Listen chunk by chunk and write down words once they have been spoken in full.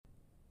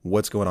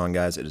What's going on,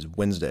 guys? It is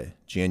Wednesday,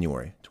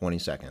 January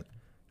 22nd.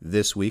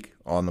 This week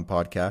on the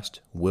podcast,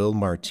 Will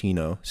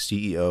Martino,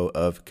 CEO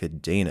of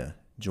Kadena,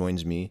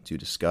 joins me to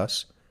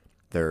discuss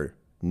their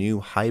new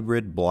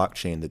hybrid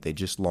blockchain that they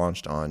just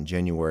launched on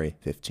January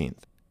 15th.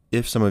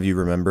 If some of you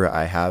remember,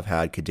 I have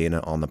had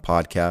Kadena on the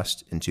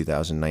podcast in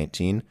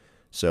 2019,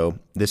 so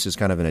this is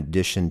kind of an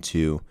addition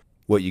to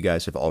what you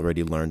guys have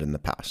already learned in the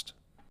past.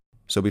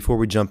 So before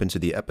we jump into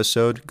the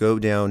episode, go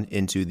down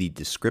into the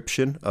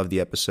description of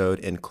the episode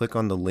and click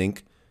on the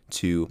link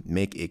to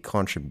make a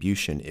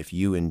contribution if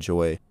you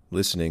enjoy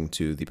listening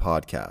to the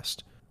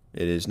podcast.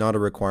 It is not a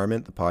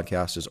requirement. The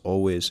podcast is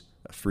always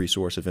a free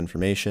source of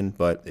information,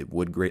 but it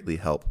would greatly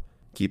help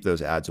keep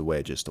those ads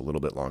away just a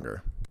little bit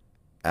longer.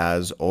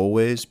 As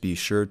always, be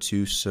sure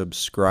to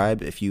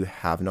subscribe if you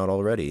have not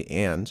already,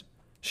 and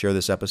share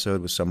this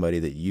episode with somebody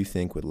that you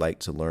think would like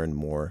to learn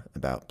more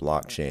about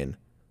blockchain,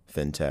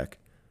 fintech,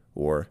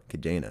 or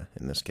Kadena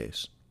in this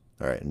case.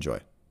 All right, enjoy.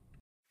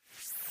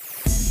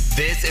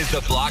 This is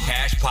the Block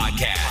Hash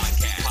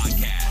Podcast.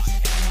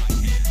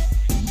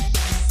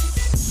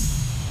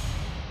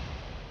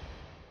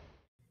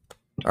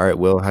 All right,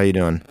 Will, how you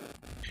doing?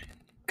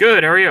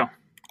 Good. How are you?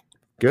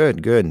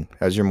 Good.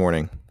 How's your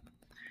morning?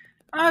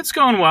 It's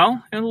going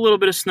well. A little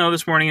bit of snow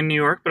this morning in New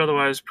York, but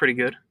otherwise pretty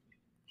good.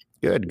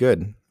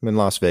 Good. I'm in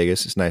Las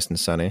Vegas. It's nice and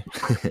sunny.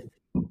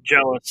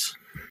 Jealous.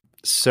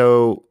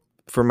 So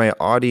for my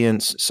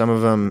audience, some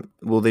of them,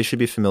 they should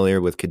be familiar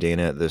with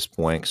Kadena at this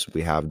point because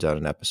we have done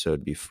an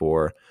episode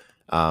before,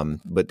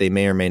 but they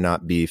may or may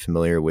not be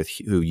familiar with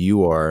who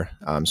you are.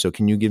 So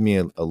can you give me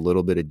a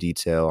little bit of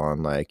detail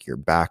on like your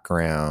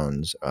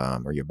backgrounds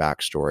or your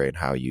backstory and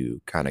how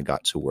you kind of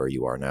got to where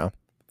you are now?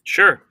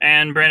 Sure.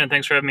 And Brandon,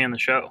 thanks for having me on the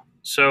show.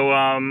 So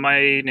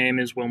my name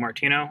is Will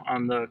Martino.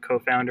 I'm the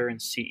co-founder and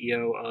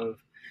CEO of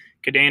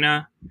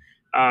Kadena.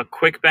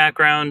 Quick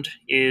background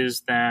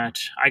is that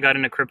I got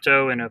into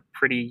crypto in a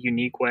pretty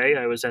unique way.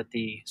 I was at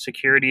the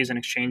Securities and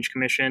Exchange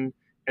Commission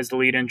as the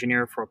lead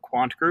engineer for a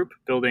quant group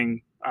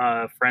building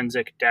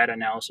forensic data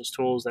analysis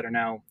tools that are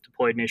now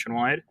deployed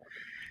nationwide.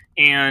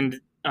 And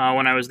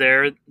when I was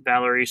there,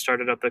 Valerie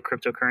started up the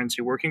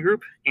cryptocurrency working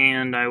group,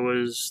 and I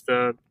was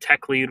the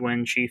tech lead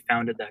when she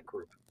founded that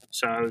group.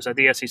 So I was at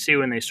the SEC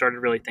when they started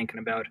really thinking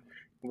about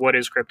what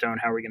is crypto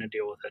and how are we going to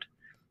deal with it.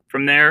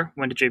 From there,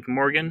 went to JP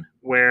Morgan,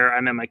 where I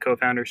met my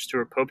co-founder,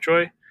 Stuart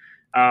Popejoy.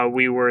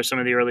 We were some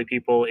of the early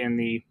people in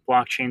the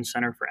Blockchain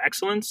Center for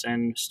Excellence,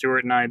 and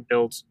Stuart and I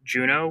built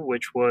Juno,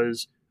 which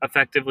was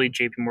effectively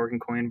JP Morgan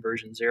Coin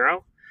version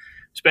 0.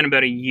 Spent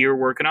about a year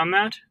working on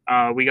that.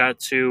 We got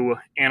to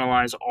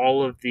analyze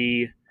all of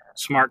the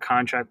smart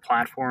contract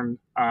platform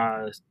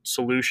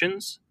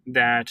solutions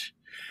that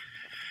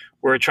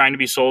were trying to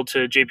be sold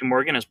to JP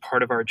Morgan as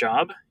part of our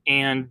job.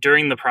 And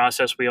during the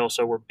process, we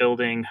also were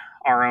building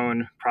our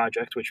own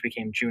project, which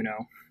became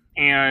Juno.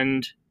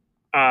 And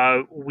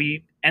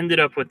we ended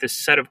up with this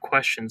set of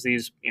questions,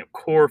 these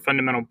core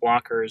fundamental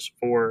blockers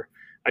for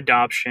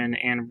adoption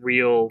and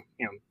real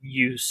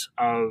use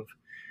of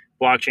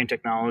blockchain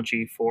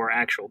technology for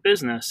actual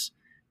business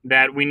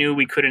that we knew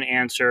we couldn't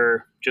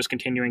answer just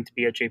continuing to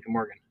be at JP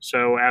Morgan.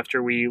 So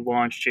after we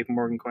launched JP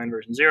Morgan Coin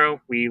version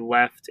 0, we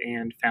left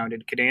and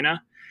founded Kadena.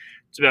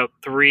 It's about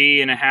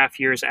 3.5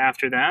 years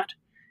after that.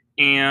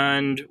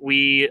 And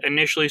we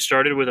initially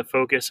started with a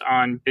focus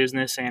on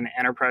business and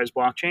enterprise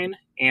blockchain,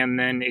 and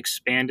then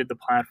expanded the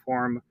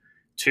platform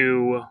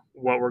to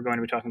what we're going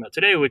to be talking about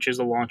today, which is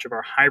the launch of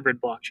our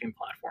hybrid blockchain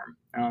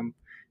platform.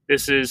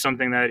 This is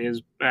something that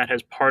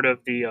has part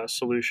of the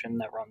solution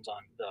that runs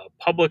on the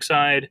public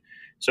side.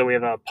 So we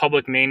have a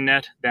public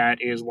mainnet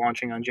that is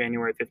launching on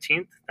January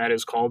 15th. That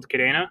is called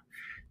Kadena.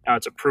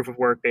 It's a proof of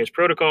work based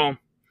protocol.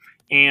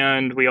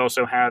 And we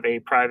also have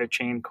a private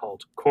chain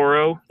called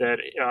Coro that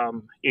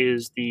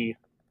is the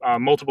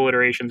multiple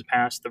iterations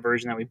past the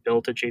version that we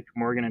built at JP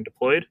Morgan and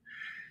deployed.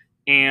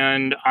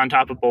 And on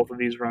top of both of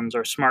these runs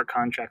our smart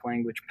contract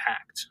language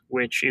Pact,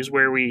 which is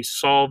where we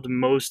solved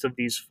most of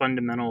these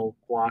fundamental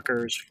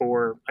blockers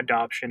for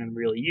adoption and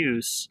real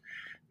use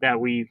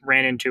that we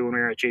ran into when we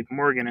were at JP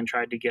Morgan and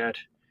tried to get,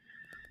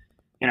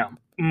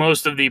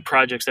 most of the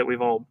projects that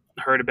we've all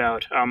heard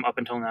about up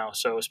until now.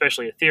 So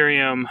especially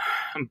Ethereum,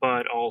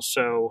 but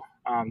also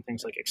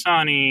things like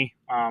Exani,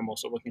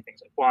 also looking at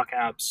things like block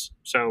apps.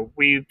 So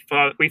we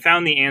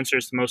found the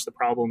answers to most of the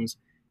problems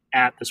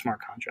at the smart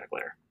contract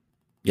layer.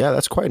 Yeah,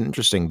 that's quite an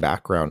interesting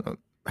background.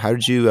 How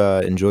did you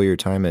enjoy your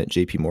time at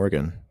JP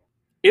Morgan?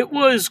 It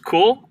was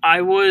cool.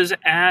 The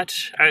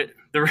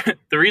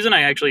reason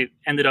I actually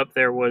ended up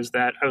there was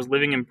that I was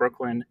living in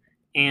Brooklyn,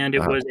 and it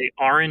was a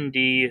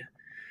R&D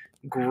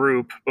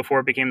group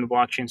before it became the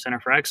Blockchain Center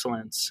for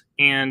Excellence.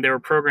 And they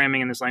were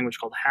programming in this language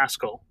called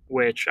Haskell,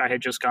 which I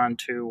had just gone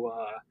to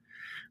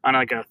on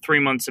like a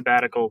 3-month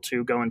sabbatical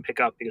to go and pick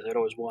up because I'd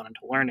always wanted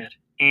to learn it.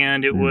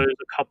 And it was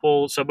a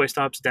couple subway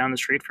stops down the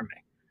street from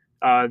me.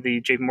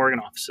 The JP Morgan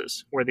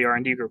offices where the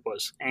R&D group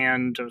was.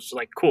 And it was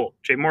like, cool,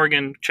 JP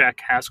Morgan,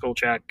 check, Haskell,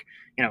 check,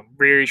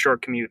 very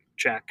short commute,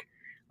 check.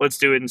 Let's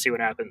do it and see what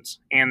happens.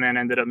 And then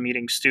ended up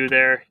meeting Stu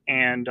there.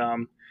 And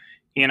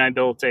He and I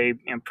built a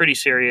pretty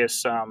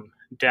serious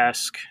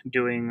desk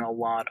doing a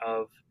lot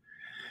of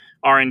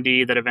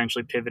R&D that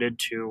eventually pivoted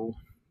to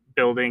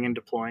building and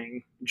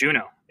deploying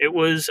Juno. It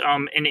was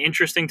an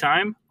interesting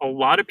time. A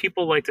lot of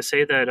people like to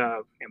say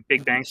that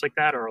big banks like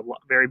that are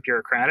very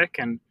bureaucratic,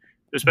 and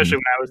especially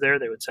when I was there,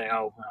 they would say,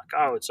 "Oh,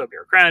 it's so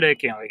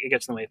bureaucratic. It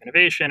gets in the way of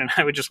innovation." And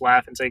I would just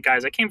laugh and say,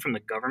 "Guys, I came from the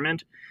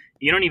government.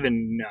 You don't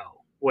even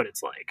know what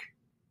it's like."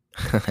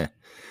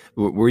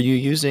 Were you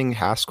using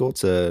Haskell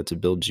to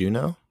build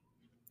Juno?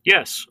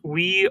 Yes,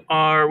 we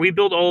are. We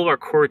build all of our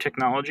core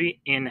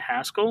technology in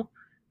Haskell,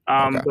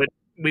 Okay. but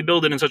we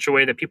build it in such a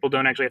way that people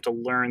don't actually have to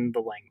learn the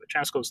language.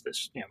 Haskell is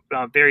this,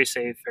 very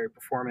safe, very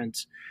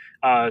performant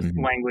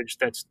Mhm. language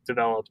that's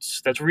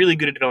developed. That's really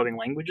good at developing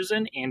languages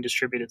in and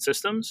distributed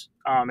systems.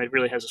 It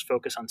really has this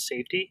focus on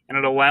safety, and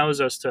it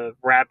allows us to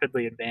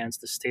rapidly advance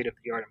the state of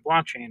the art in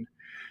blockchain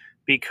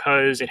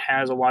because it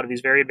has a lot of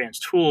these very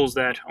advanced tools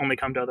that only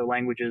come to other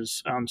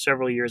languages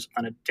several years, if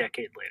not a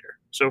decade later.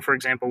 So, for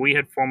example, we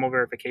had formal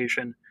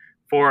verification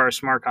for our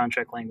smart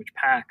contract language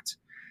Pact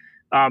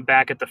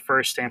back at the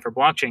first Stanford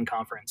Blockchain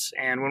Conference.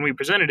 And when we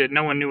presented it,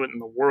 no one knew what in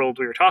the world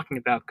we were talking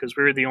about because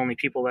we were the only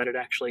people that had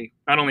actually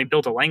not only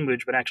built a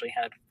language, but actually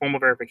had formal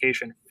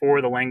verification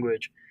for the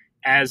language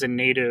as a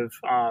native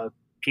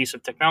piece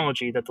of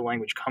technology that the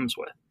language comes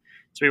with.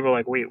 So people were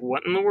like, wait,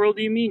 what in the world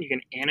do you mean? You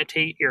can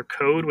annotate your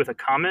code with a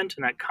comment,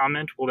 and that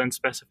comment will then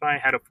specify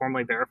how to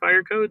formally verify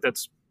your code?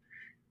 That's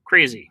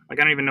crazy. Like,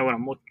 I don't even know what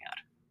I'm looking at.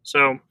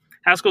 So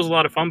Haskell's a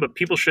lot of fun, but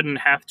people shouldn't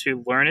have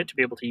to learn it to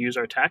be able to use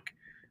our tech.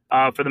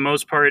 For the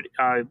most part,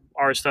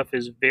 our stuff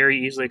is very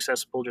easily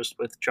accessible just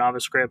with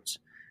JavaScript,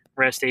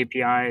 REST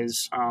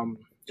APIs,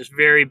 just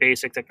very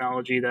basic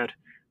technology that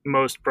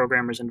most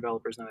programmers and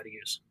developers know how to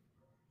use.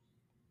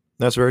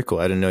 That's very cool.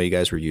 I didn't know you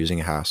guys were using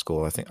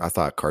Haskell. I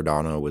thought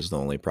Cardano was the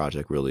only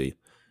project really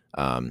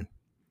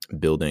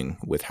building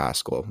with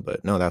Haskell,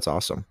 but no, that's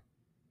awesome.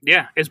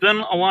 Yeah, it's been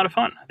a lot of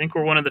fun. I think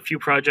we're one of the few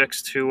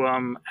projects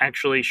to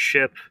actually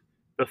ship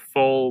the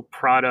full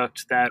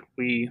product that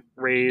we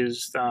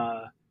raised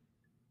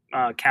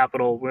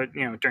capital with,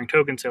 during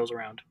token sales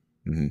around.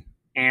 Mm-hmm.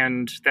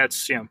 And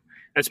that's,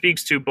 that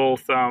speaks to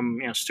both,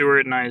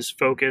 Stuart and I's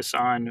focus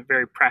on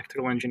very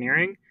practical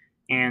engineering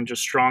and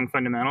just strong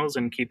fundamentals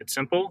and keep it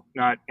simple,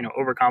 not,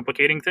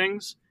 overcomplicating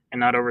things and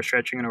not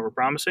overstretching and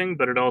overpromising.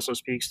 But it also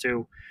speaks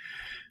to,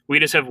 we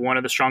just have one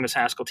of the strongest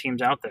Haskell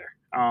teams out there.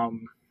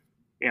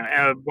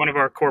 One of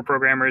our core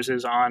programmers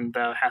is on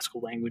the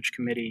Haskell language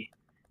committee,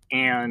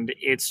 and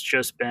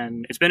it's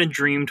been a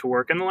dream to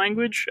work in the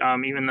language.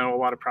 Even though a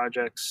lot of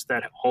projects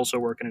that also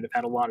work in it have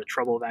had a lot of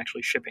trouble of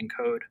actually shipping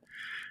code,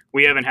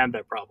 we haven't had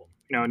that problem.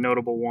 A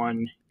notable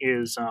one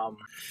is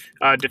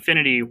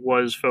Dfinity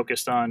was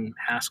focused on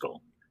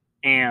Haskell,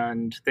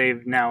 and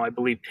they've now, I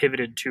believe,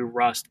 pivoted to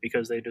Rust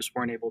because they just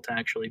weren't able to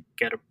actually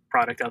get a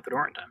product out the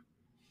door in time.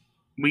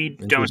 We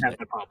don't have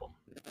that problem.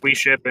 We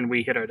ship and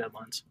we hit our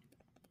deadlines.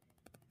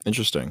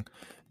 Interesting.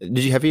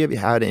 Have you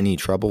had any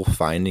trouble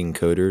finding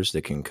coders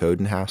that can code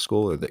in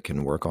Haskell or that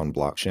can work on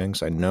blockchain?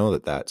 Because I know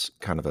that that's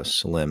kind of a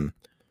slim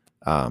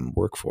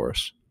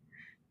workforce.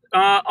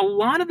 A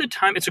lot of the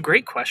time, it's a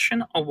great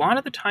question. A lot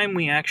of the time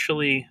we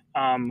actually,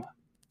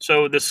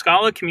 so the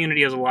Scala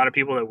community has a lot of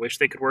people that wish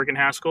they could work in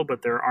Haskell,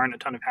 but there aren't a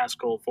ton of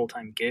Haskell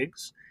full-time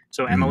gigs.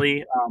 So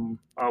Emily,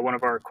 one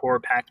of our core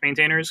Pact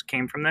maintainers,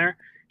 came from there.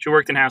 She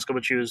worked in Haskell,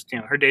 but she was,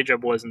 her day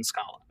job was in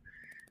Scala.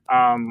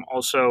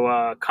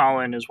 Also,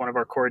 Colin is one of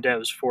our core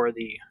devs for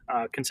the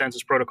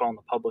consensus protocol on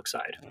the public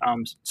side.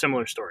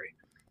 Similar story.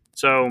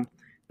 So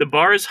the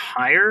bar is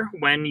higher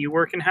when you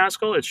work in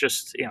Haskell. It's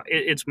just,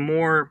 it's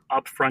more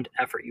upfront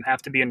effort. You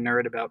have to be a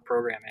nerd about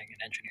programming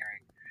and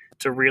engineering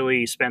to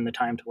really spend the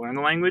time to learn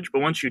the language. But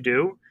once you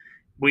do,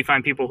 we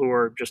find people who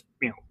are just,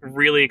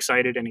 really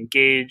excited and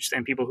engaged,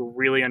 and people who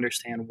really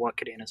understand what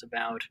Kadena is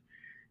about.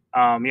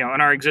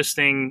 And our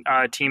existing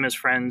team has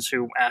friends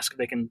who ask if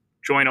they can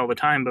join all the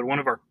time. But one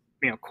of our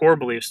core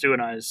beliefs, Stuart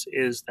and I's,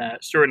 is that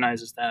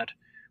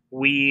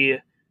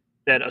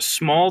a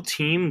small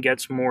team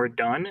gets more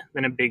done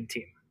than a big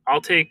team. I'll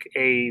take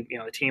a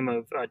team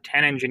of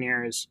 10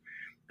 engineers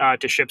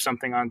to ship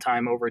something on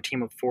time over a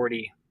team of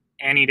 40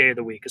 any day of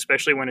the week,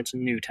 especially when it's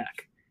new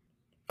tech.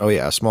 Oh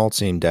yeah, a small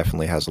team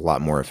definitely has a lot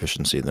more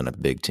efficiency than a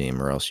big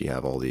team, or else you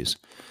have all these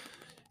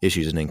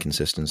issues and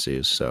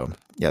inconsistencies. So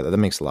yeah, that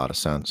makes a lot of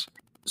sense.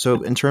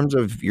 So in terms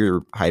of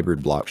your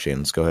hybrid blockchain,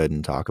 let's go ahead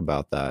and talk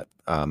about that.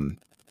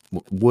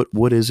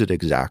 What is it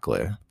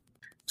exactly?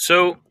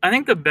 So I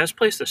think the best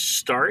place to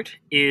start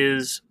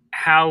is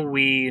how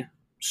we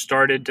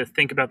started to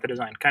think about the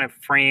design, kind of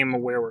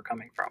frame where we're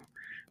coming from.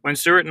 When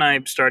Stuart and I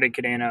started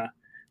Kadena,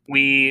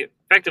 we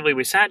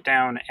sat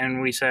down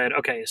and we said,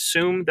 okay,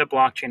 assume that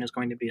blockchain is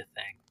going to be a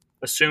thing.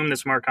 Assume that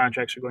smart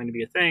contracts are going to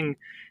be a thing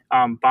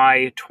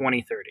by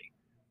 2030.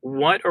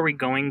 What are we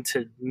going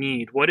to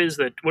need? What is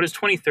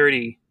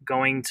 2030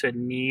 going to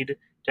need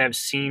to have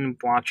seen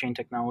blockchain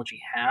technology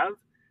have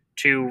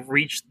to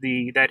reach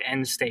that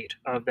end state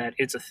of that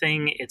it's a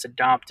thing, it's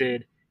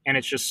adopted, and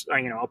it's just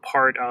a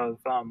part of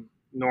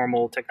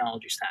normal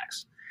technology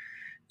stacks?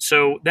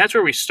 So that's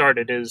where we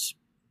started, is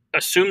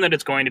assume that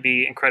it's going to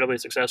be incredibly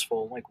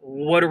successful. Like,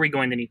 what are we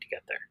going to need to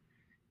get there?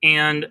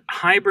 And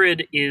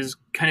hybrid is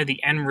kind of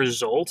the end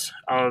result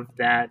of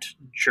that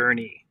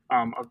journey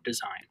of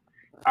design.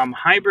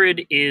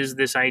 Hybrid is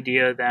this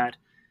idea that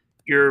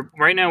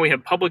right now we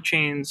have public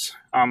chains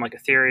like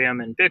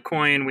Ethereum and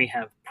Bitcoin. We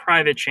have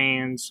private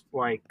chains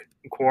like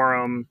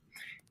Quorum,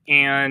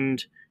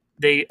 and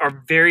they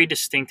are very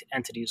distinct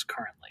entities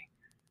currently.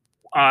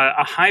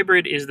 A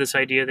hybrid is this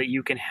idea that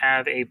you can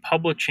have a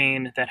public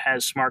chain that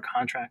has smart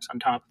contracts on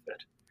top of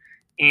it,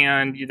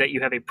 and that you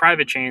have a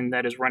private chain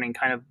that is running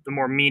kind of the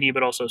more meaty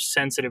but also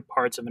sensitive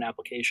parts of an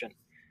application,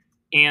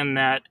 and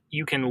that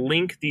you can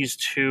link these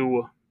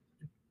two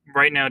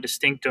right now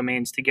distinct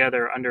domains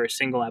together under a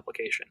single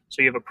application.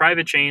 So you have a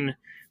private chain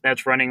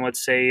that's running,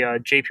 let's say,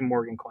 JP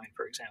Morgan coin,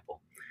 for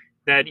example,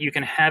 that you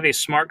can have a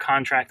smart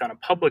contract on a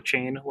public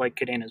chain like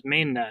Kadena's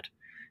mainnet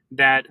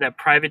that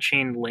private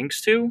chain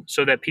links to,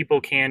 so that people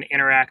can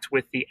interact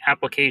with the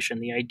application,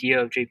 the idea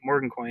of JP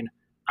Morgan coin,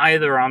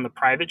 either on the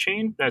private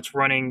chain that's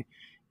running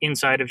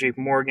inside of JP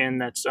Morgan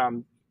that's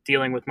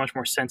dealing with much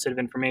more sensitive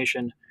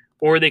information,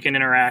 or they can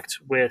interact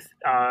with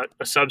a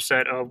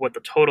subset of what the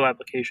total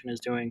application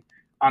is doing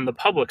on the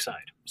public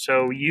side.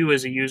 So you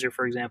as a user,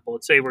 for example,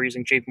 let's say we're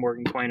using JP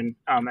Morgan coin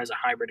as a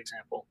hybrid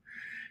example.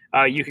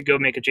 You could go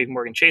make a JP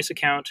Morgan Chase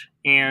account,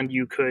 and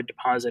you could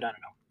deposit, I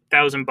don't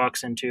know,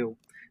 $1,000 into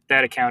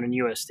that account in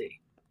USD.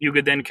 You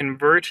could then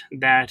convert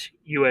that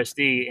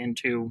USD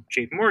into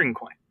JP Morgan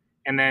coin,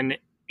 and then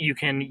you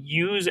can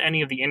use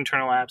any of the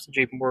internal apps that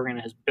JP Morgan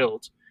has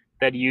built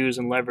that use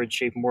and leverage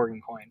JP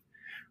Morgan coin.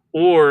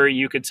 Or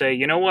you could say,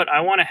 you know what, I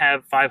want to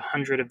have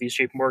 500 of these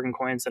JP Morgan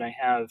coins that I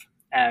have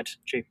at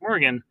JP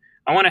Morgan.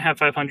 I want to have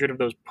 500 of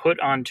those put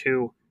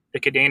onto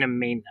the Kadena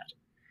mainnet.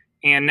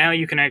 And now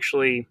you can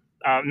actually,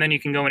 then you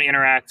can go and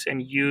interact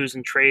and use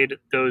and trade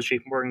those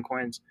JP Morgan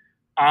coins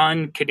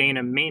on Kadena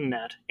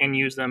mainnet and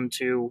use them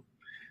to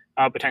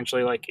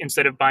potentially, like,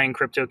 instead of buying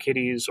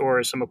CryptoKitties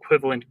or some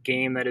equivalent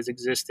game that is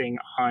existing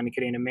on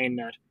Kadena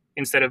mainnet,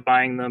 instead of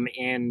buying them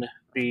in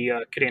the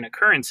Kadena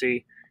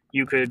currency,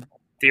 you could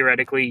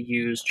theoretically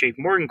use JP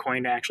Morgan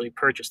coin to actually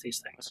purchase these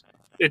things.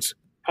 It's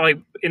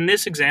probably, in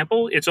this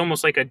example, it's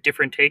almost like a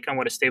different take on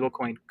what a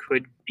stablecoin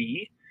could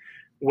be,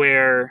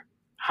 where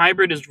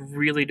hybrid is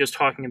really just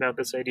talking about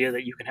this idea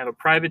that you can have a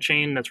private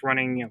chain that's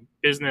running, you know,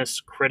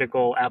 business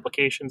critical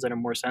applications that are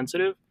more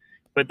sensitive,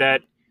 but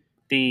that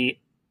the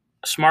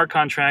smart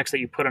contracts that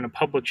you put on a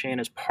public chain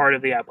as part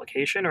of the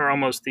application are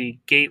almost the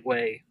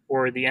gateway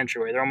or the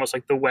entryway. They're almost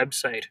like the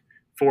website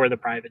for the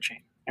private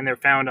chain, and they're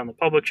found on the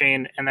public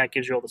chain, and that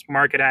gives you all this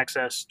market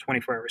access,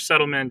 24-hour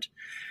settlement,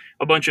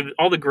 a bunch of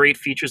all the great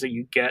features that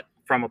you get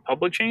from a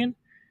public chain.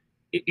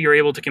 You're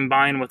able to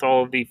combine with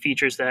all of the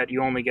features that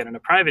you only get in a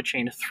private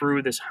chain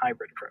through this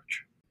hybrid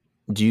approach.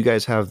 Do you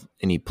guys have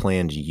any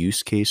planned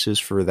use cases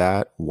for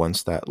that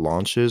once that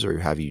launches, or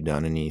have you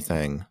done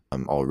anything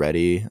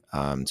already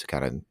to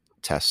kind of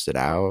test it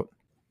out?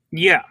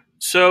 Yeah.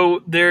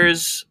 So there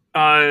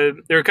are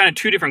kind of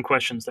two different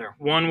questions there.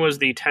 One was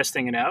the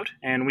testing it out,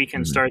 and we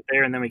can start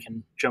there, and then we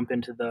can jump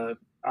into the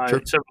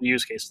several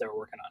use cases that we're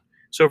working on.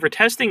 So for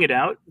testing it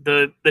out,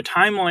 the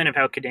timeline of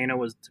how Kadena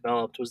was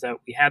developed was that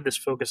we had this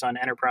focus on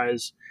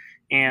enterprise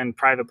and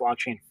private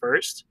blockchain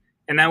first.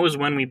 And that was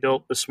when we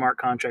built the smart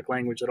contract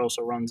language that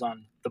also runs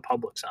on the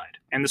public side.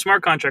 And the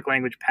smart contract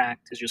language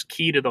pact is just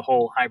key to the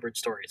whole hybrid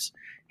stories.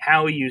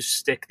 How you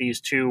stick these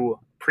two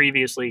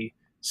previously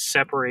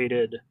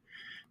separated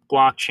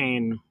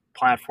blockchain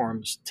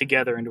platforms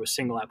together into a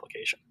single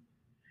application.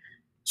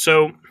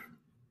 So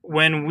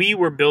when we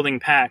were building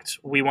Pact,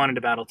 we wanted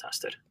to battle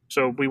test it.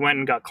 So we went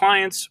and got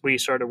clients. We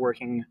started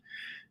working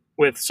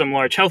with some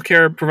large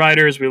healthcare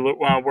providers. We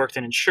worked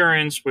in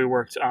insurance. We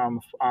worked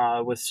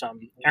with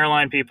some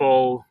airline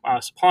people,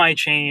 supply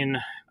chain.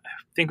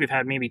 I think we've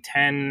had maybe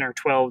 10 or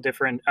 12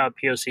 different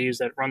POCs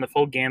that run the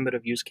full gambit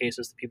of use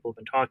cases that people have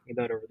been talking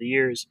about over the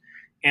years.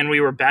 And we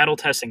were battle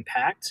testing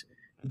Pact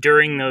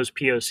during those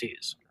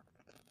POCs.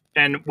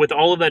 And with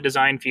all of that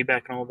design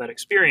feedback and all of that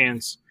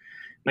experience,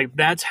 like,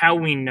 that's how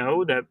we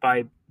know that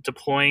by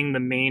deploying the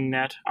main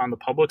net on the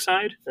public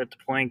side, that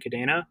deploying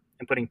Kadena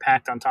and putting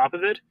Pact on top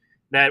of it,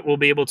 that we'll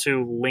be able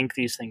to link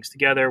these things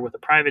together with a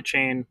private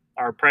chain.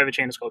 Our private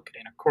chain is called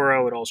Kadena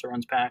Coro. It also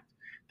runs Pact.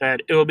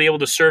 That it will be able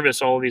to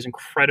service all of these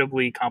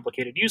incredibly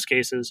complicated use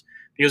cases,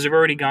 because we've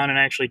already gone and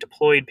actually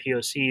deployed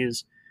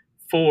POCs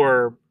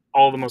for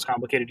all the most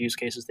complicated use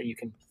cases that you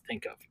can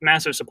think of.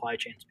 Massive supply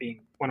chains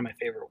being one of my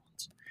favorite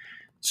ones.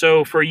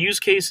 So for use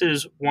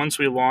cases, once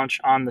we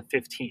launch on the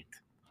 15th,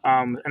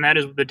 and that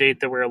is the date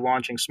that we're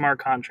launching smart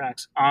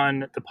contracts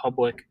on the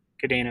public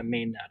Kadena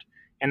mainnet.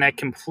 And that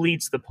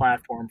completes the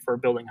platform for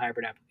building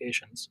hybrid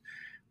applications.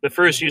 The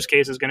first use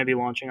case is going to be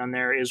launching on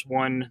there is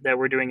one that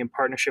we're doing in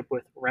partnership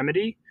with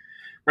Remedy.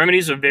 Remedy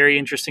is a very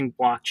interesting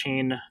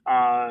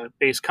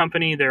blockchain-based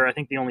company. They're, I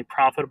think, the only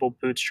profitable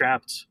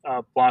bootstrapped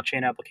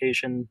blockchain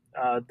application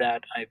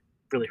that I've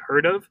really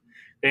heard of.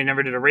 They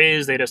never did a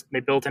raise. They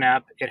built an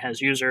app. It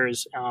has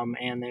users,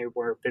 and they've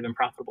been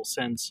profitable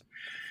since.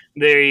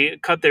 They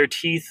cut their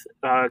teeth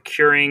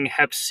curing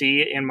Hep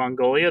C in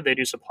Mongolia. They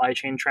do supply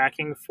chain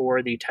tracking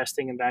for the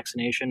testing and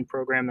vaccination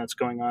program that's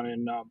going on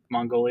in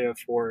Mongolia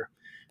for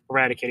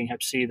eradicating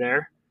Hep C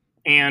there.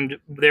 And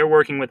they're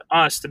working with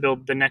us to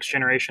build the next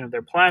generation of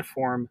their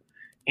platform.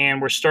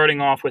 And we're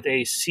starting off with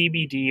a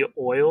CBD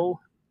oil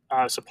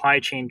supply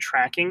chain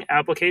tracking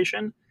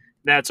application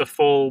that's a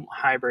full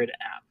hybrid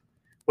app.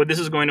 What this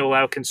is going to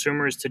allow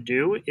consumers to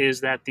do is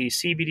that the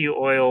CBD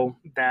oil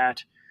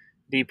that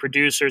the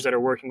producers that are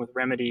working with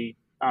Remedy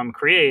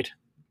create,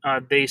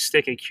 they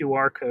stick a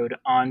QR code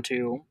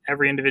onto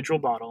every individual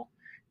bottle,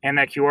 and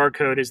that QR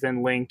code is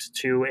then linked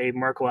to a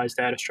Merkleized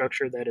data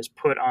structure that is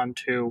put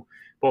onto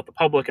both the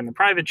public and the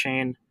private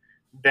chain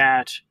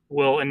that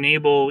will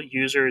enable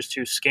users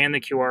to scan the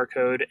QR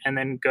code and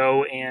then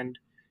go and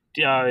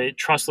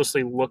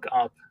trustlessly look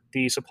up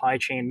the supply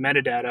chain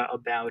metadata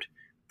about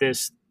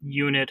this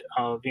unit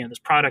of this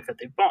product that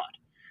they've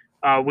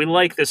bought. We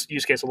like this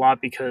use case a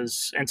lot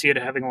because and see it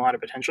having a lot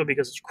of potential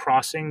because it's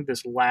crossing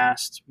this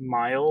last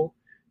mile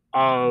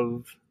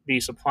of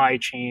the supply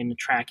chain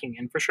tracking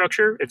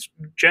infrastructure. It's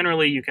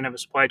generally you can have a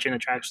supply chain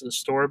that tracks to the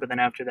store, but then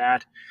after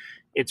that,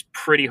 it's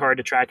pretty hard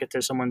to track it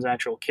to someone's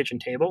actual kitchen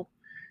table.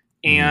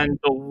 And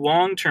the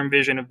long-term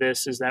vision of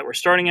this is that we're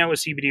starting out with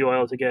CBD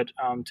oil to get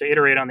to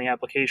iterate on the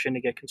application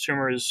to get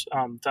consumers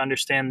to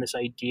understand this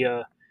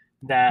idea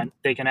that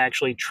they can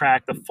actually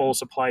track the full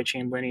supply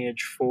chain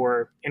lineage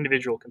for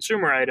individual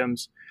consumer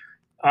items,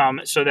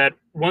 so that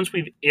once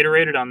we've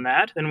iterated on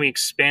that, then we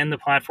expand the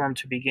platform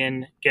to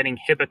begin getting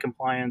HIPAA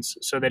compliance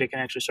so that it can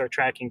actually start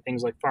tracking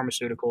things like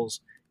pharmaceuticals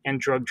and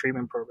drug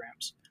treatment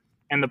programs.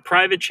 And the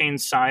private chain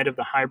side of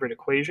the hybrid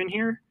equation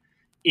here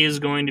is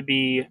going to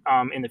be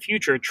in the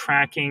future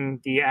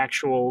tracking the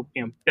actual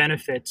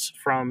benefits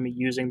from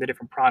using the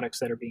different products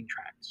that are being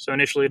tracked. So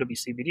initially it'll be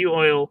CBD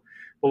oil,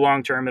 but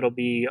long term it'll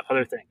be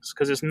other things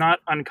because it's not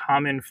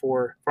uncommon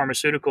for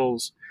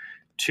pharmaceuticals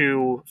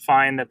to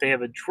find that they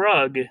have a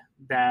drug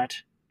that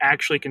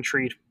actually can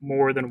treat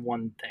more than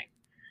one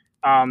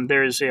thing.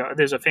 There's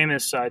a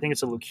famous, I think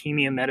it's a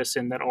leukemia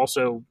medicine that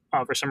also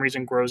for some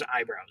reason grows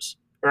eyebrows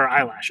or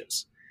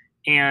eyelashes.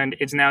 And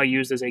it's now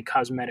used as a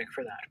cosmetic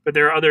for that. But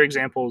there are other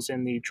examples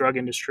in the drug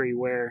industry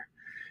where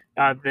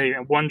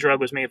one drug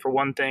was made for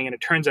one thing, and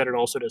it turns out it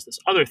also does this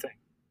other thing.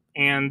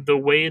 And the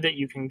way that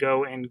you can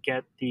go and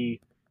get the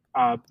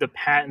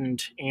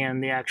patent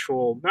and the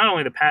actual, not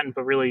only the patent,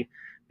 but really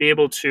be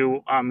able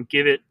to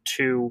give it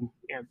to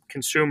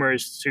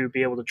consumers to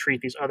be able to treat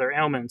these other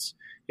ailments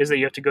is that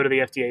you have to go to the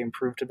FDA and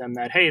prove to them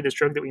that, hey, this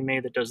drug that we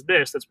made that does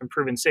this, that's been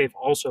proven safe,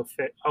 also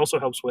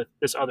helps with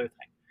this other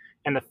thing.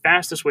 And the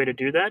fastest way to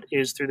do that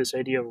is through this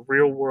idea of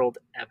real-world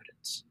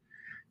evidence.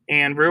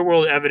 And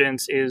real-world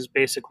evidence is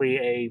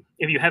basically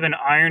if you have an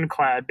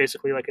ironclad,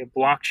 basically like a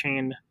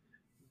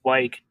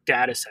blockchain-like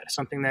data set,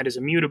 something that is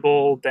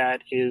immutable,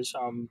 that is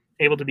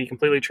able to be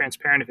completely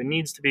transparent if it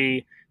needs to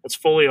be, that's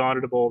fully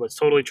auditable, that's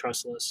totally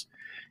trustless.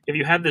 If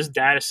you have this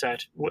data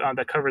set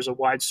that covers a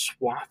wide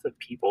swath of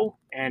people,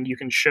 and you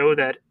can show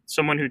that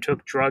someone who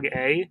took drug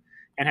A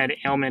and had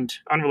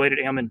unrelated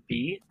ailment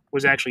B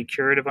was actually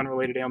cured of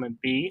unrelated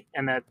ailment B,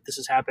 and that this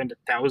has happened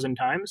 1,000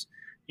 times,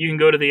 you can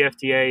go to the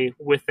FDA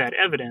with that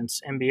evidence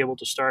and be able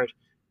to start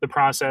the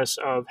process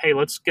of, hey,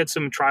 let's get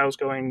some trials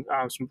going,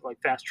 some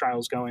like fast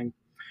trials going,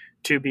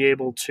 to be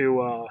able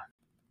to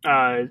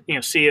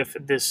see if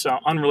this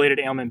unrelated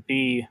ailment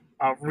B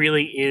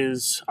really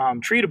is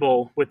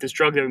treatable with this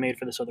drug that we made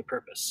for this other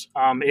purpose.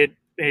 It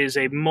is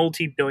a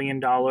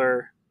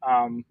multi-billion-dollar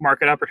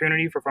market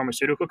opportunity for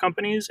pharmaceutical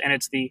companies, and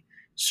it's the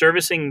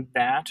servicing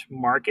that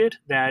market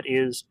that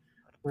is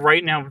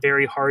right now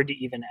very hard to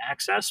even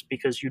access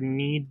because you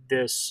need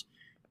this.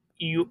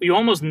 You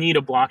almost need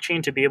a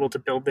blockchain to be able to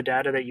build the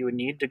data that you would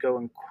need to go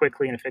and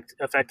quickly and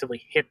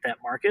effectively hit that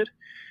market.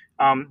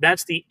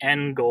 That's the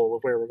end goal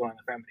of where we're going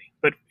with Remedy.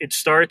 But it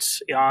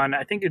starts on,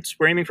 I think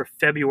we're aiming for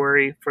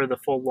February for the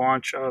full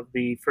launch of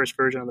the first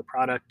version of the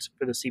product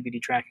for the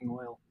CBD tracking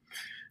oil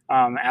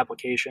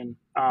application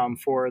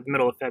for the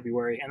middle of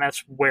February. And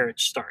that's where it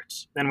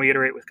starts. Then we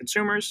iterate with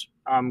consumers,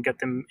 get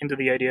them into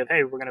the idea of,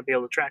 hey, we're going to be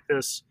able to track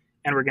this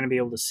and we're going to be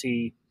able to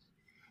see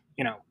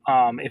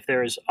if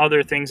there's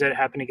other things that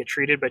happen to get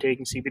treated by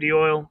taking CBD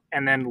oil,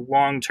 and then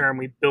long term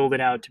we build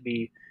it out to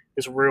be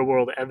this real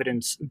world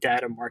evidence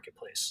data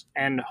marketplace.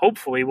 And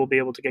hopefully we'll be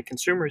able to get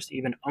consumers to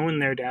even own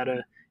their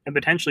data and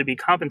potentially be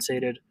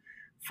compensated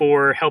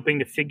for helping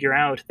to figure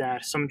out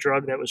that some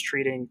drug that was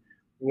treating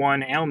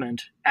one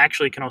ailment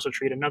actually can also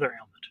treat another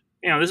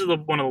ailment. This is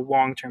one of the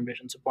long term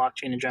visions of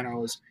blockchain in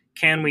general is,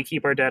 can we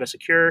keep our data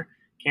secure?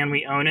 Can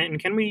we own it?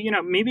 And can we,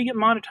 maybe get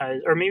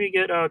monetized or maybe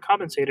get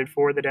compensated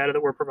for the data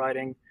that we're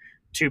providing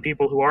to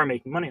people who are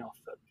making money off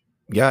of it?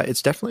 Yeah,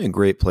 it's definitely a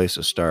great place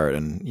to start.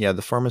 And yeah,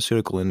 the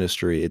pharmaceutical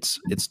industry, it's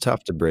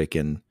tough to break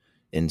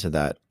into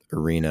that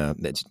arena.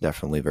 It's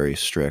definitely very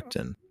strict.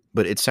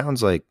 But it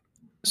sounds like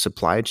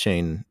supply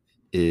chain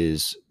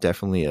is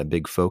definitely a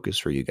big focus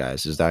for you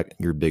guys. Is that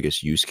your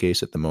biggest use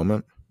case at the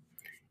moment?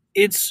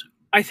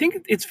 I think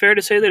it's fair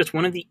to say that it's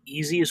one of the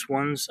easiest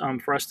ones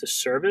for us to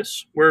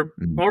service. We're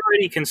Mm.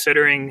 already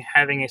considering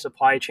having a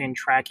supply chain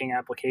tracking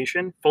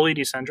application, fully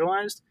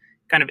decentralized,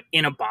 kind of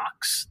in a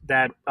box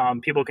that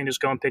people can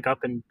just go and pick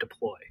up and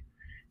deploy.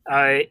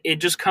 It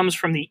just comes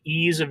from the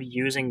ease of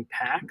using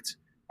Pact,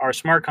 our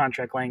smart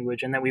contract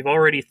language, and that we've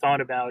already thought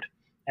about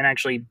and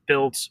actually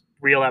built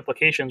real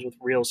applications with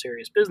real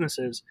serious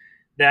businesses.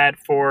 That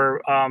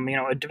for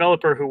a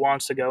developer who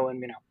wants to go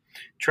and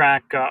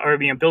track or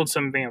build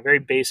some very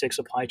basic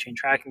supply chain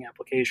tracking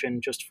application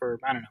just for,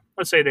 I don't know,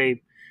 let's say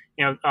they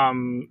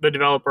the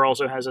developer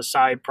also has a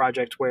side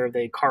project where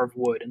they carve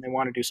wood and they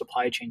want to do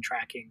supply chain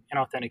tracking and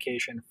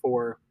authentication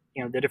for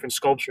the different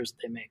sculptures that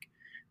they make.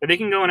 But they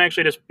can go and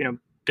actually just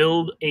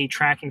build a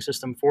tracking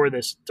system for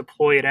this,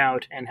 deploy it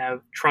out, and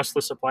have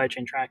trustless supply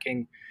chain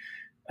tracking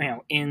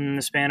in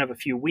the span of a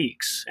few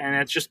weeks. And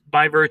that's just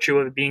by virtue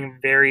of it being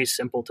very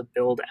simple to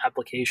build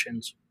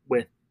applications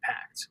with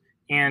Pact,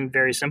 and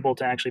very simple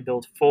to actually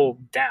build full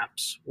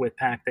dApps with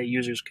Pact that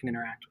users can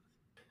interact with.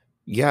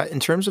 Yeah, in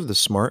terms of the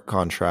smart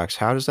contracts,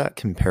 how does that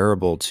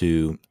comparable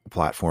to a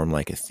platform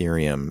like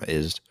Ethereum?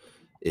 Is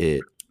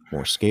it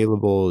more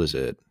scalable? Is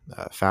it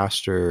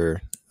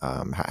faster?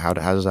 How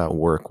does that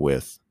work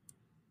with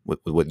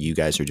what you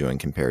guys are doing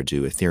compared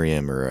to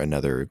Ethereum or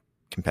another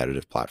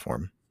competitive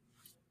platform?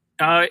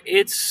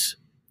 There's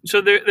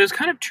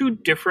kind of two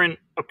different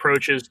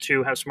approaches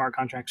to how smart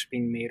contracts are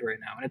being made right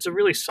now, and it's a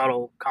really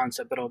subtle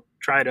concept, but I'll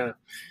try to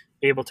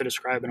be able to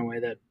describe in a way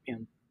that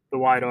the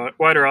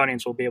wider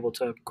audience will be able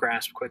to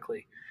grasp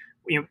quickly.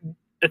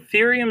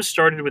 Ethereum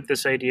started with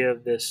this idea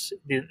of the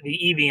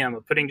EVM,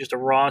 of putting just a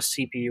raw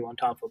CPU on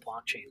top of a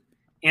blockchain,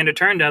 and it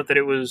turned out that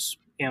it was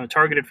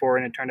targeted for,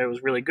 and it turned out it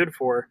was really good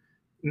for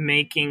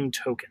making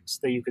tokens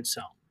that you could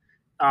sell.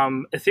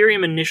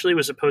 Ethereum initially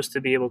was supposed to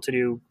be able to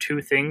do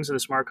two things at the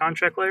smart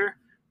contract layer.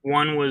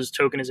 One was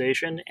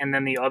tokenization, and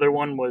then the other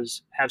one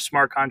was have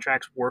smart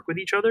contracts work with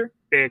each other.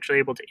 They're actually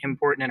able to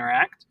import and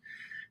interact.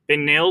 They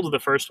nailed the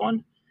first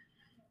one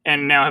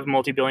and now have a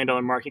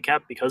multi-billion-dollar market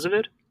cap because of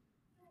it.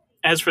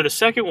 As for the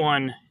second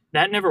one,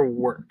 that never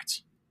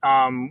worked.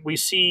 We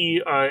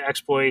see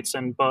exploits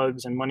and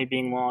bugs and money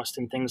being lost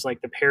in things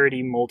like the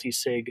parity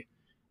multi-sig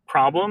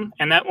problem,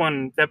 and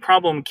that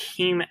problem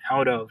came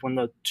out of when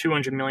the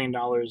 $200 million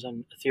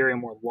in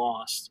Ethereum were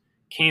lost.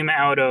 Came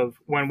out of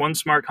when one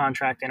smart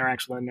contract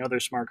interacts with another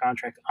smart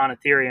contract on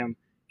Ethereum.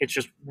 It's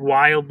just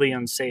wildly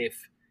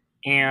unsafe,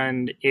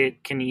 and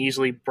it can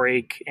easily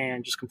break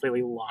and just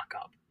completely lock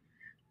up.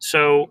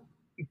 So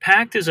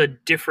Pact is a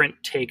different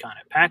take on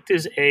it. Pact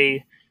is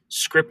a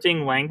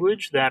scripting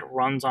language that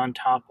runs on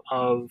top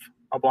of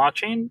a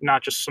blockchain,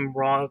 not just some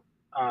raw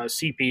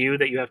CPU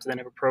that you have to then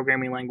have a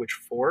programming language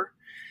for.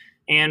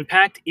 And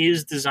Pact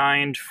is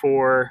designed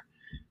for,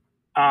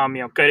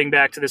 getting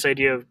back to this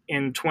idea of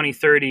in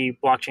 2030,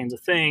 blockchain's a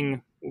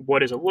thing. What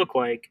does it look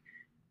like?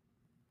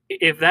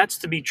 If that's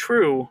to be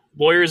true,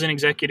 lawyers and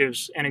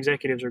executives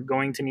are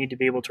going to need to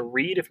be able to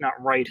read, if not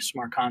write,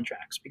 smart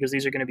contracts, because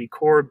these are going to be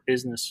core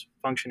business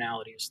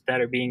functionalities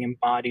that are being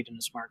embodied in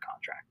a smart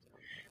contract.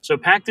 So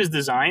Pact is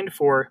designed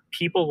for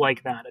people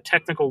like that, a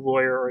technical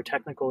lawyer or a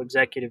technical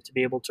executive, to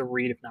be able to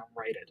read, if not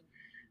write it.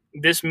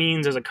 This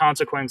means, as a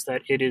consequence,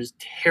 that it is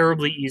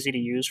terribly easy to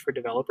use for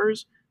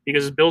developers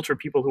because it's built for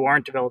people who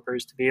aren't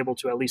developers to be able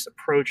to at least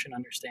approach and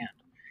understand.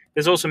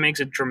 This also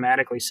makes it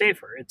dramatically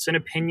safer. It's an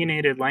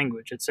opinionated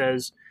language. It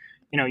says,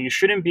 you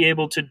shouldn't be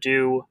able to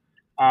do,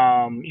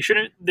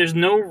 there's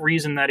no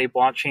reason that a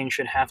blockchain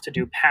should have to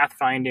do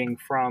pathfinding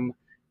from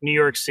New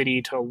York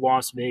City to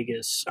Las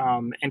Vegas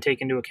and take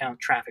into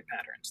account traffic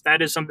patterns.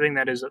 That is something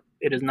that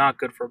it is not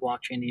good for a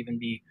blockchain to even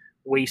be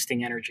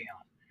wasting energy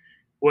on.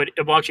 What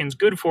a blockchain is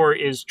good for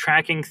is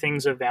tracking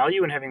things of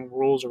value and having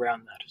rules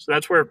around that. So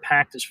that's where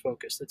Pact is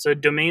focused. It's a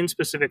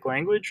domain-specific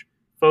language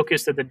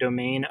focused at the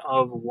domain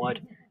of what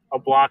a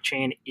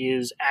blockchain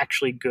is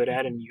actually good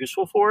at and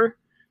useful for.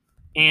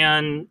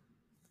 And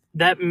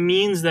that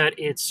means that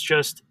it's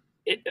just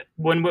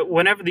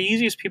whenever the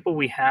easiest people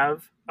we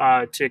have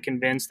to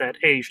convince that,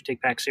 hey, you should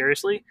take Pact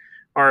seriously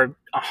are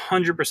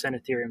 100%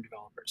 Ethereum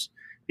developers.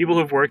 People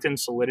who've worked in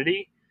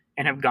Solidity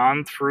and have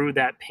gone through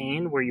that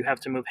pain where you have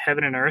to move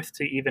heaven and earth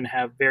to even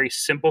have very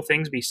simple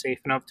things be safe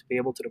enough to be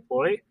able to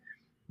deploy.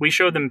 We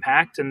show them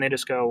Pact and they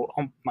just go,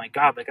 oh my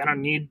God, I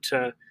don't need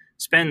to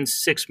spend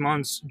 6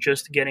 months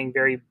just getting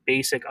very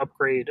basic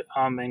upgrade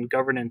and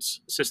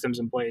governance systems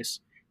in place.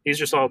 These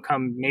just all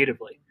come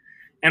natively.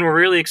 And we're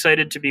really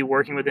excited to be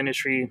working with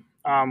industry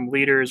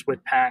leaders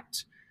with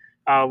Pact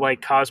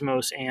like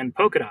Cosmos and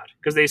Polkadot,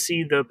 because they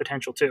see the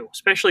potential too,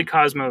 especially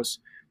Cosmos.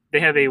 They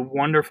have a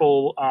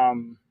wonderful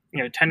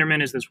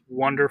Tendermint is this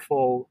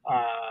wonderful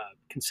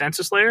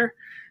consensus layer,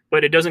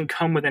 but it doesn't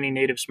come with any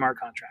native smart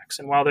contracts.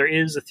 And while there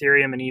is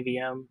Ethereum and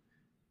EVM,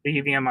 the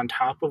EVM on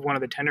top of one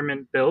of the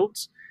Tendermint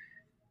builds,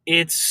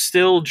 it's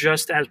still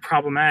just as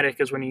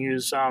problematic as when you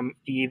use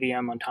the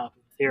EVM on top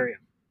of Ethereum.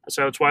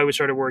 So it's why we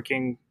started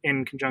working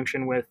in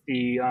conjunction with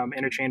the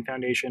Interchain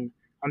Foundation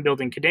on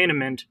building Kadena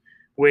Mint,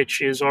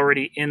 which is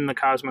already in the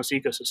Cosmos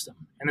ecosystem.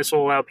 And this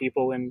will allow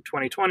people in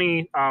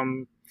 2020,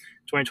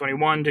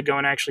 2021 to go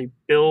and actually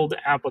build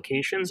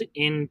applications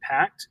in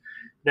Pact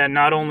that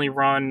not only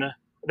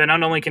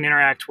can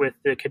interact with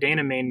the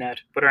Kadena mainnet,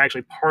 but are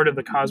actually part of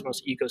the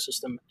Cosmos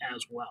ecosystem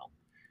as well.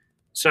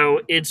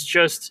 So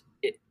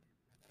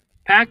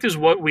Pact is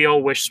what we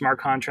all wish smart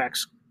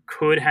contracts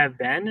could have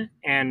been,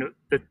 and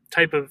the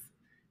type of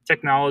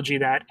technology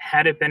that,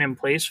 had it been in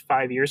place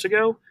 5 years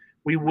ago,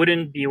 we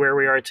wouldn't be where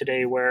we are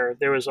today, where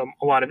there was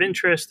a lot of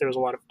interest, there was a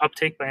lot of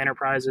uptake by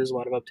enterprises, a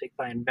lot of uptake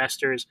by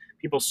investors.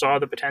 People saw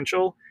the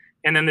potential,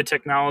 and then the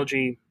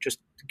technology just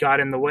got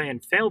in the way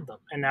and failed them.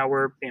 And now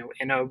we're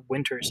in a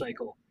winter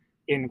cycle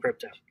in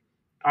crypto.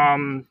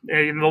 And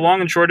the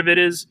long and short of it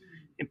is,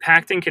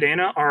 Pact and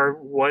Kadena are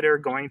what are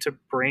going to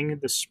bring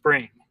the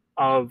spring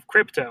of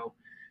crypto,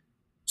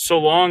 so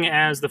long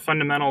as the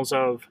fundamentals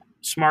of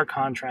smart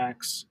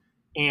contracts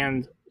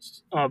and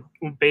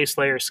base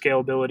layer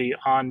scalability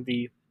on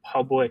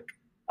public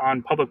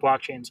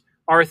blockchains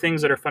are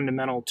things that are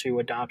fundamental to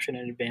adoption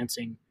and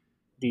advancing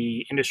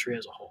the industry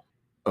as a whole.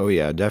 Oh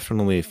yeah,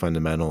 definitely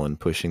fundamental in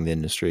pushing the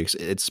industry.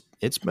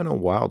 It's been a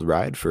wild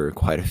ride for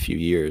quite a few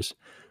years,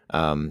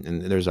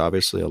 and there's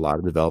obviously a lot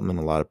of development,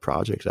 a lot of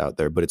projects out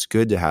there. But it's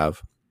good to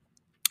have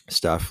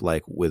stuff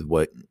like with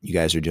what you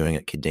guys are doing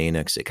at Kadena,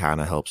 because it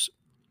kind of helps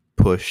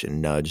push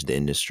and nudge the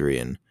industry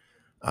in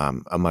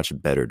a much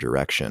better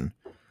direction.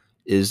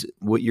 Is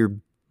what you're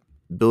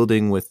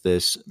building with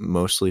this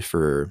mostly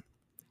for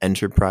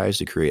enterprise,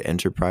 to create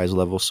enterprise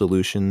level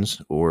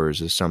solutions, or is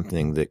this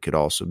something that could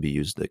also be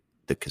used at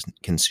the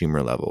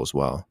consumer level as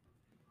well?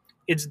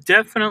 It's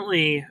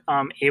definitely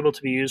able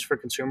to be used for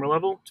consumer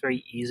level. It's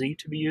very easy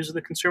to be used at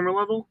the consumer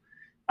level.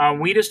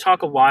 We just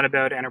talk a lot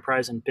about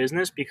enterprise and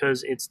business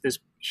because it's this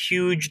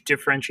huge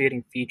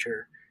differentiating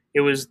feature.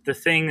 It was the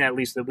thing, at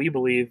least that we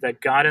believe,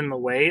 that got in the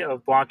way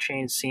of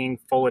blockchain seeing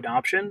full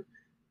adoption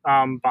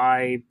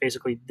by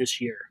basically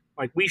this year.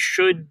 Like, we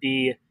should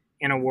be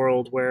in a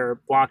world where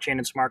blockchain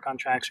and smart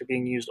contracts are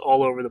being used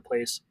all over the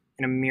place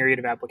in a myriad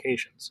of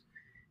applications.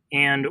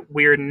 And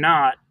we're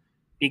not,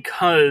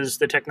 because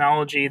the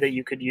technology that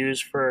you could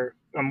use for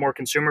more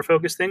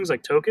consumer-focused things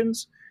like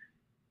tokens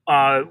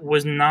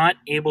was not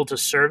able to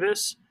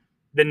service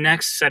the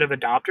next set of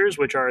adopters,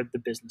 which are the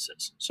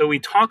businesses. So we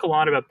talk a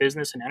lot about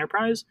business and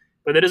enterprise,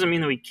 but that doesn't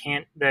mean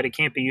that it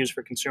can't be used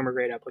for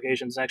consumer-grade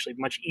applications. It's actually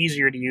much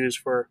easier to use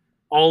for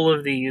all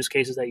of the use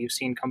cases that you've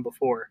seen come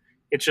before.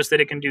 It's just that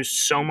it can do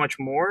so much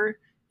more,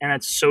 and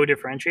that's so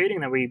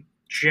differentiating that we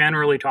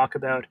generally talk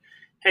about,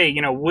 hey,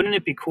 wouldn't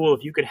it be cool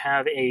if you could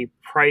have a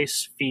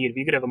price feed, if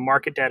you could have a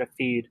market data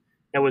feed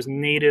that was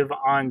native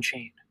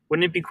on-chain?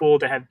 Wouldn't it be cool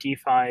to have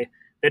DeFi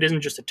that isn't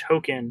just a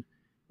token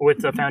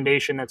with a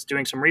foundation that's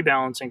doing some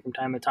rebalancing from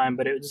time to time,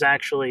 but it's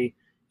actually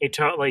you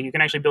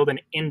can actually build an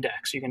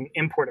index. You can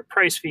import a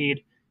price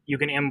feed, you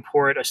can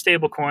import a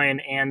stable coin,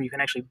 and you can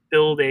actually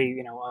build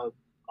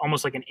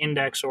almost like an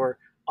index or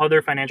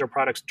other financial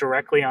products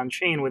directly on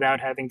chain without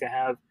having to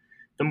have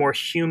the more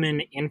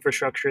human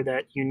infrastructure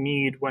that you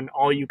need when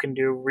all you can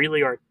do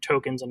really are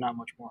tokens and not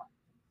much more.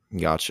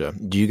 Gotcha.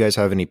 Do you guys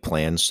have any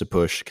plans to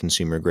push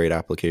consumer grade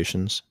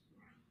applications?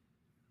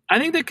 I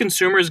think that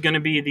consumer is going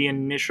to be the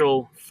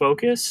initial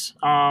focus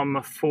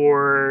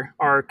for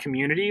our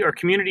community. Our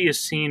community has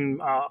seen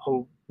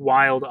a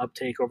wild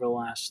uptake over the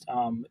last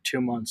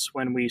 2 months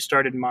when we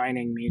started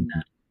mining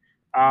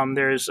mainnet.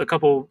 There's a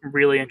couple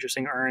really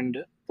interesting earned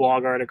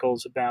blog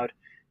articles about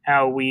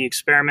how we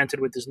experimented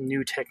with this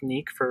new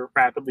technique for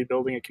rapidly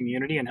building a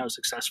community and how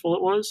successful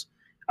it was.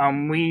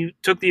 We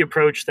took the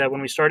approach that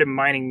when we started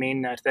mining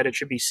mainnet, that it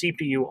should be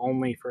CPU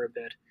only for a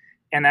bit.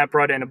 And that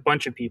brought in a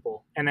bunch of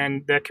people. And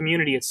then the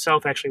community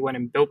itself actually went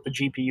and built the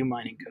GPU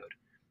mining code.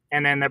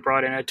 And then that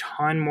brought in a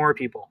ton more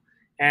people.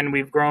 And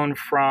we've grown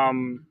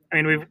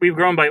we've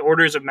grown by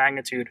orders of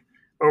magnitude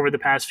over the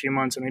past few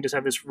months. And we just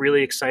have this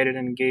really excited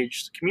and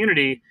engaged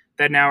community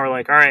that now are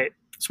like, all right,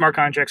 smart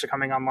contracts are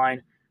coming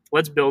online.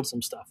 Let's build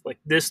some stuff. Like,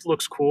 this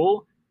looks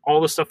cool. All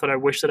the stuff that I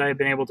wish that I had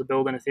been able to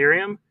build in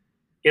Ethereum,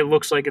 it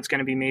looks like it's going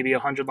to be maybe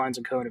 100 lines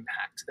of code in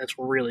Pact. That's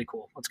really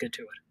cool. Let's get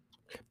to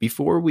it.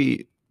 Before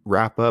we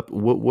wrap up,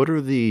 what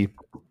is the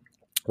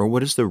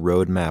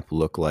roadmap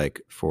look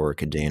like for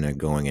Kadena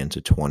going into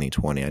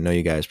 2020? I know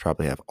you guys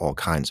probably have all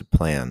kinds of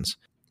plans,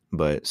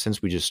 but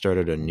since we just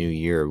started a new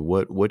year,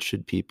 what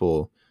should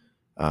people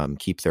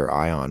keep their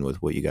eye on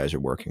with what you guys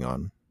are working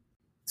on?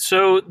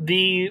 So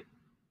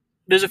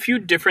there's a few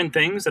different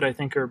things that I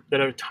think are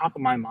top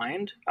of my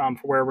mind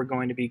for where we're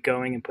going to be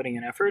going and putting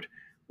in effort.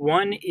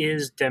 One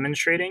is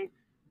demonstrating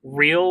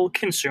real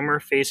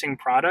consumer-facing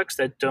products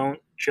that don't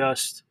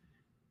just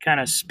kind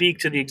of speak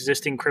to the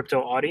existing crypto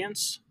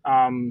audience,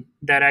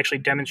 that actually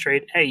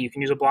demonstrate, hey, you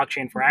can use a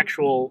blockchain for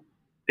actual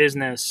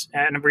business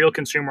and a real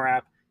consumer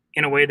app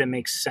in a way that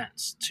makes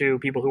sense to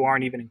people who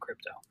aren't even in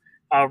crypto.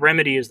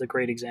 Remedy is the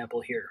great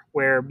example here,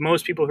 where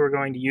most people who are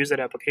going to use that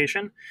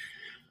application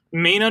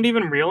may not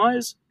even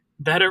realize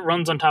that it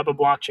runs on top of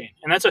blockchain.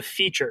 And that's a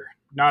feature,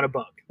 not a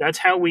bug. That's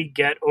how we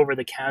get over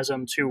the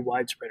chasm to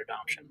widespread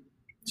adoption.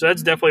 So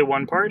that's definitely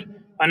one part.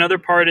 Another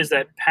part is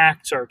that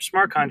Pact, our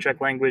smart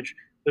contract language,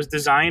 was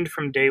designed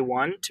from day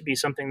one to be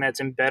something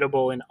that's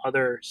embeddable in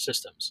other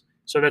systems.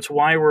 So that's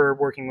why we're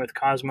working with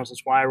Cosmos.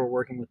 That's why we're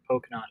working with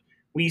Polkadot.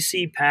 We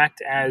see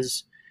Pact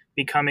as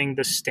becoming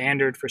the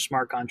standard for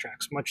smart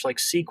contracts, much like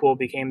SQL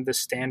became the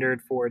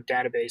standard for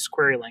database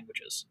query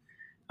languages.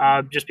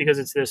 Just because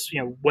it's this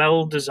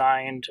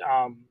well-designed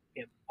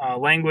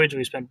language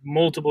we spent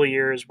multiple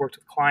years, worked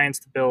with clients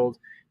to build,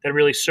 that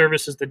really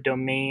services the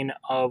domain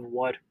of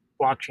what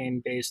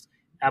blockchain-based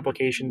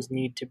applications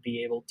need to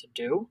be able to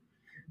do.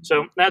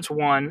 So that's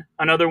one.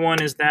 Another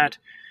one is that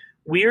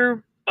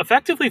we're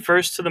effectively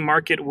first to the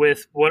market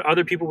with what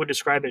other people would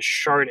describe as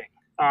sharding.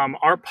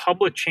 Our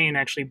public chain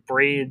actually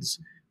braids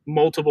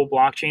multiple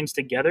blockchains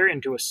together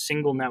into a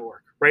single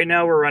network. Right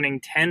now, we're running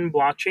 10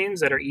 blockchains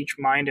that are each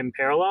mined in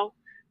parallel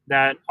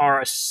that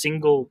are a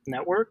single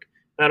network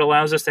that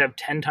allows us to have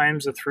 10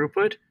 times the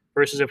throughput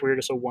versus if we were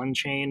just a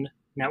one-chain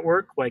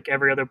network like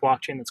every other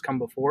blockchain that's come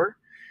before.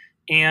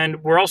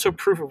 And we're also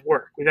proof of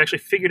work. We've actually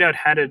figured out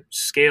how to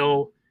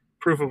scale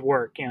proof of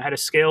work, how to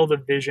scale the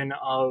vision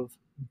of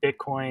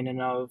Bitcoin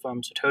and of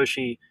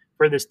Satoshi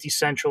for this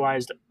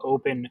decentralized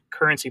open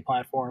currency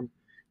platform,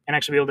 and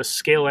actually be able to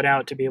scale it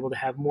out to be able to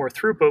have more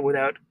throughput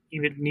without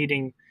even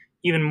needing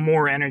even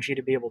more energy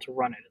to be able to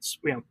run it. It's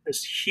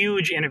this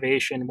huge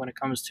innovation when it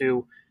comes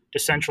to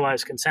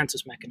decentralized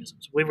consensus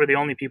mechanisms. I believe we're the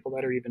only people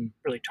that are even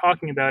really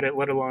talking about it,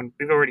 let alone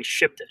we've already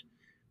shipped it.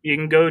 You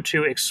can go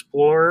to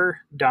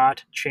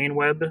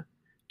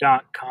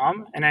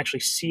explorer.chainweb.com and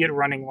actually see it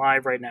running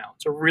live right now.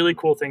 It's a really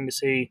cool thing to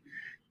see.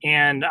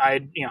 And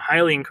I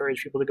highly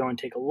encourage people to go and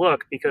take a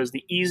look, because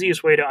the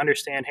easiest way to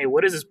understand, hey,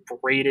 what does this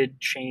braided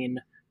chain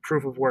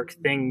proof of work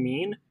thing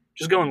mean?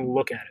 Just go and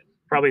look at it.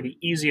 Probably the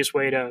easiest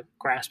way to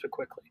grasp it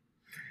quickly.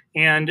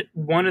 And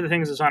one of the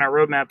things that's on our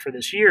roadmap for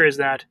this year is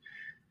that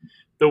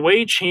the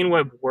way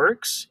Chainweb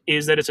works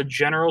is that it's a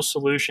general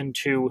solution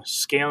to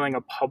scaling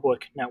a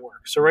public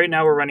network. So right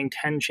now we're running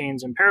 10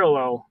 chains in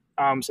parallel,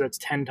 so that's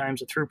 10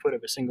 times the throughput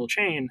of a single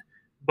chain,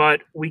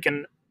 but we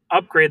can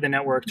upgrade the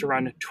network to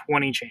run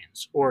 20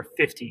 chains or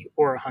 50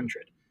 or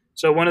 100.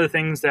 So one of the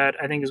things that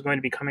I think is going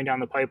to be coming down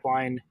the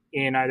pipeline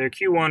in either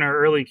Q1 or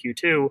early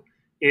Q2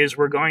 is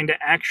we're going to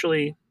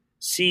actually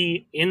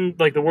see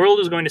the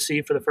world is going to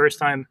see for the first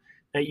time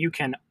that you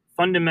can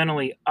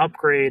fundamentally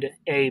upgrade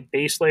a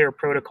base layer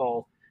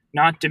protocol,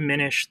 not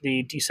diminish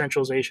the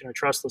decentralization or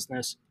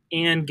trustlessness,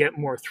 and get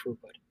more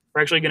throughput.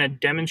 We're actually going to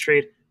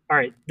demonstrate, all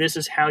right, this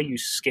is how you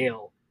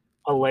scale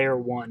a layer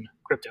one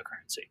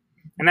cryptocurrency.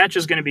 And that's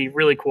just going to be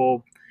really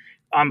cool.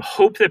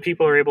 Hope that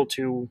people are able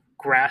to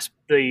grasp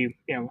the,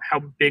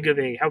 how big of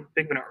an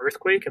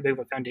earthquake, how big of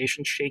a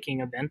foundation shaking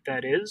event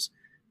that is,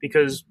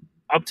 because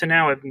up to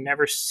now, I've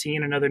never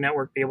seen another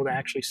network be able to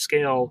actually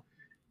scale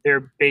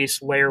their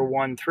base layer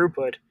one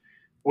throughput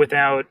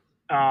without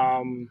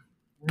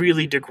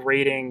really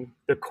degrading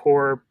the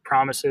core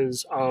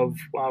promises of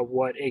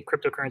what a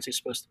cryptocurrency is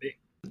supposed to be.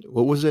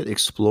 What was it?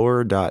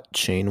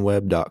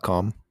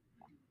 Explorer.chainweb.com?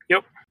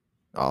 Yep.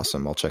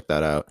 Awesome. I'll check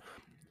that out.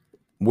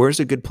 Where's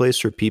a good place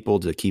for people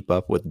to keep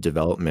up with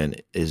development?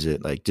 Is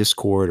it like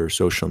Discord or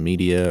social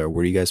media, or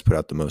where do you guys put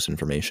out the most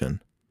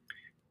information?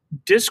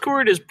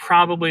 Discord is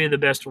probably the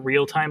best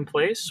real-time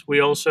place. We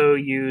also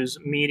use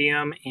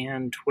Medium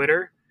and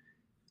Twitter.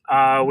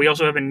 We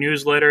also have a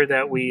newsletter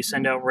that we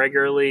send out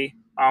regularly.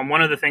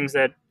 One of the things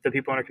that the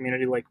people in our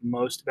community like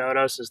most about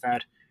us is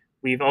that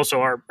we've also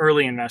are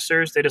early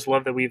investors. They just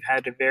love that we've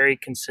had a very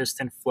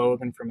consistent flow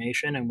of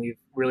information, and we've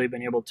really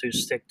been able to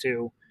stick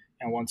to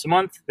once a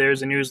month.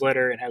 There's a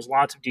newsletter. It has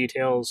lots of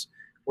details.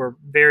 We're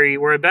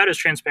about as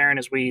transparent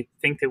as we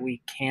think that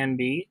we can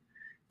be,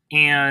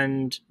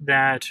 and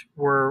that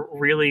we're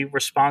really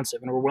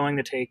responsive, and we're willing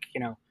to take,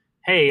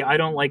 hey, I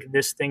don't like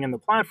this thing in the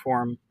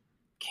platform.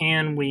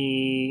 Can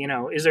we,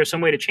 is there some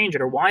way to change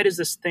it? Or why does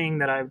this thing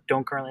that I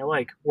don't currently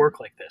like work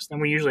like this? Then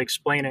we usually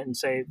explain it and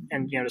say,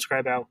 and,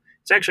 describe how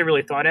it's actually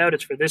really thought out.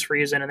 It's for this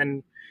reason. And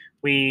then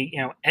we,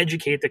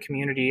 educate the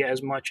community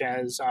as much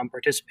as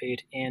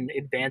participate in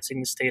advancing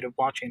the state of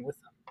blockchain with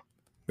them.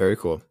 Very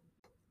cool.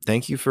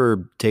 Thank you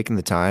for taking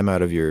the time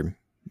out of your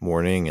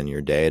morning and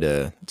your day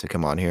to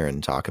come on here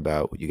and talk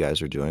about what you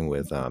guys are doing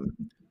with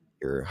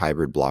your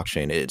hybrid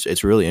blockchain.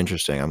 It's really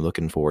interesting. I'm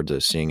looking forward to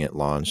seeing it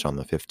launch on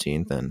the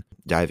 15th and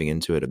diving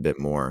into it a bit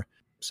more.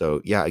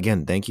 So yeah,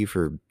 again, thank you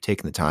for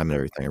taking the time and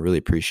everything. I really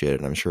appreciate it.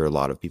 And I'm sure a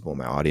lot of people in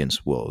my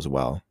audience will as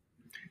well.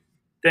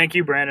 Thank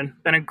you, Brandon.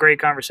 Been a great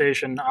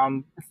conversation.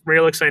 I'm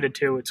real excited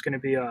too. It's going to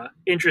be an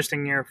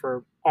interesting year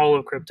for all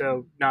of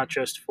crypto, not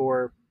just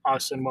for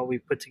us and what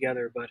we've put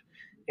together, but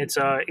it's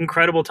an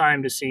incredible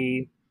time to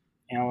see,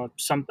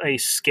 a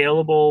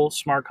scalable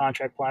smart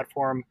contract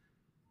platform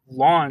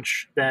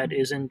launch that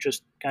isn't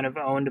just kind of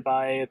owned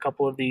by a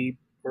couple of the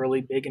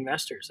early big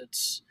investors.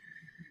 It's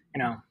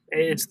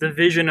it's the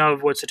vision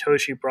of what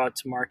Satoshi brought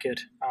to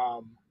market,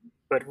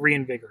 but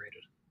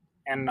reinvigorated.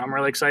 And I'm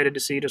really excited to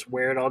see just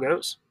where it all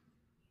goes.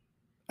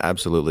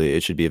 Absolutely.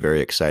 It should be a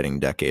very exciting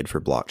decade for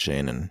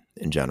blockchain and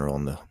in general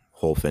in the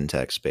whole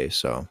fintech space.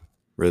 So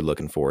really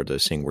looking forward to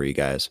seeing where you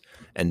guys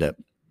end up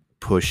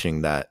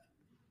pushing that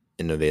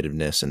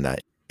innovativeness and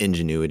that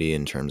ingenuity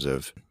in terms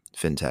of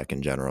fintech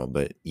in general.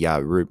 But yeah,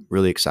 we're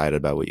really excited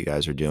about what you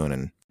guys are doing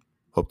and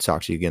hope to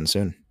talk to you again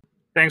soon.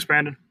 Thanks,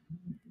 Brandon.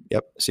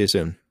 Yep. See you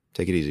soon.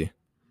 Take it easy.